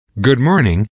Good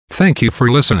morning, thank you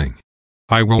for listening.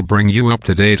 I will bring you up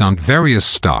to date on various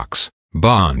stocks,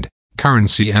 bond,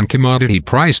 currency and commodity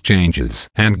price changes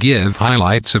and give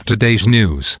highlights of today's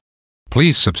news.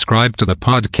 Please subscribe to the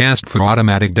podcast for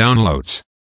automatic downloads.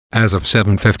 As of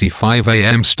 7:55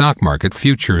 a.m. stock market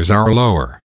futures are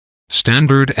lower.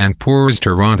 Standard & Poor's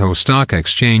Toronto Stock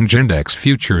Exchange Index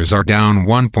futures are down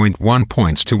 1.1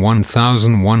 points to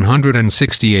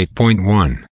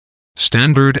 1,168.1.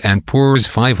 Standard & Poor's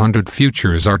 500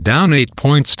 futures are down 8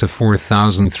 points to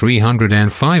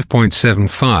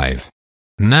 4,305.75.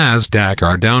 Nasdaq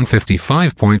are down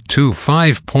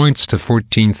 55.25 points to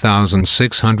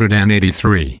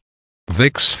 14,683.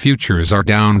 VIX futures are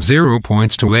down 0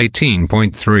 points to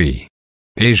 18.3.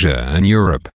 Asia and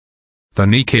Europe. The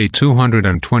Nikkei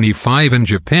 225 in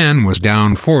Japan was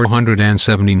down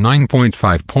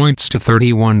 479.5 points to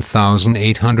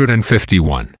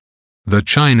 31,851. The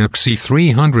China CSI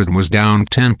 300 was down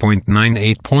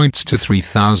 10.98 points to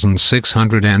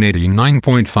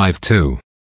 3,689.52.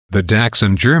 The DAX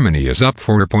in Germany is up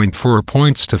 4.4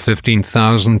 points to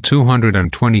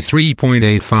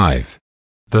 15,223.85.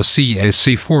 The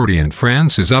CAC 40 in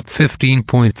France is up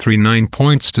 15.39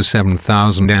 points to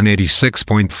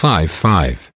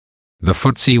 7,086.55. The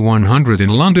FTSE 100 in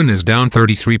London is down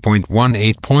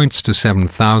 33.18 points to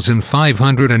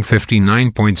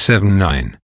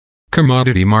 7,559.79.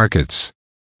 Commodity markets.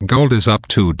 Gold is up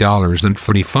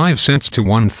 $2.45 to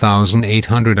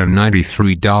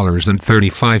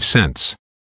 $1,893.35.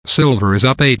 Silver is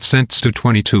up 8 cents to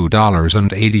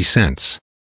 $22.80.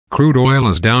 Crude oil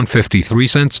is down 53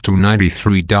 cents to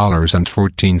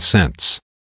 $93.14.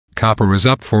 Copper is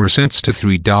up 4 cents to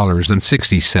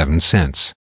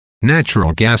 $3.67.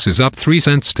 Natural gas is up 3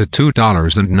 cents to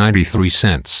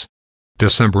 $2.93.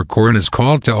 December corn is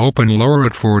called to open lower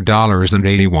at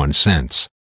 $4.81.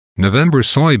 November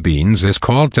soybeans is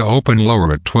called to open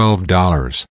lower at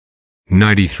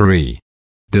 $12.93.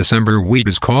 December wheat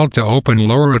is called to open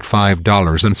lower at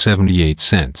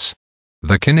 $5.78.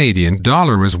 The Canadian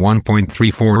dollar is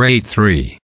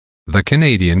 1.3483. The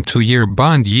Canadian 2-year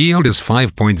bond yield is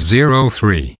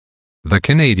 5.03. The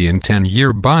Canadian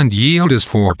 10-year bond yield is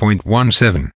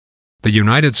 4.17. The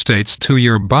United States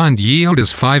 2-year bond yield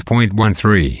is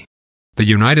 5.13. The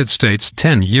United States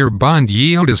 10-year bond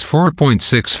yield is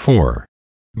 4.64.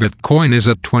 Bitcoin is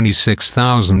at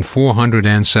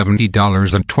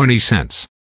 $26,470.20.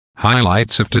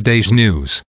 Highlights of today's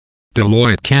news.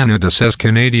 Deloitte Canada says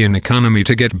Canadian economy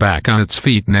to get back on its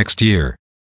feet next year.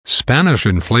 Spanish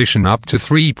inflation up to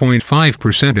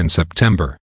 3.5% in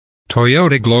September.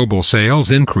 Toyota global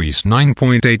sales increased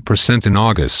 9.8% in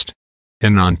August.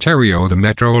 In Ontario, the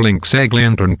Metrolinx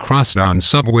Eglinton Crosstown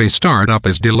subway startup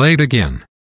is delayed again.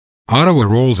 Ottawa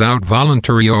rolls out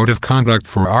voluntary code of conduct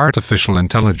for artificial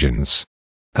intelligence.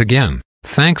 Again,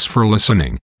 thanks for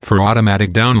listening. For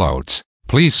automatic downloads,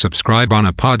 please subscribe on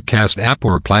a podcast app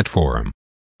or platform.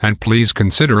 And please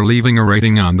consider leaving a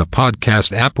rating on the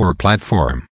podcast app or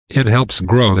platform. It helps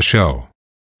grow the show.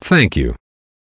 Thank you.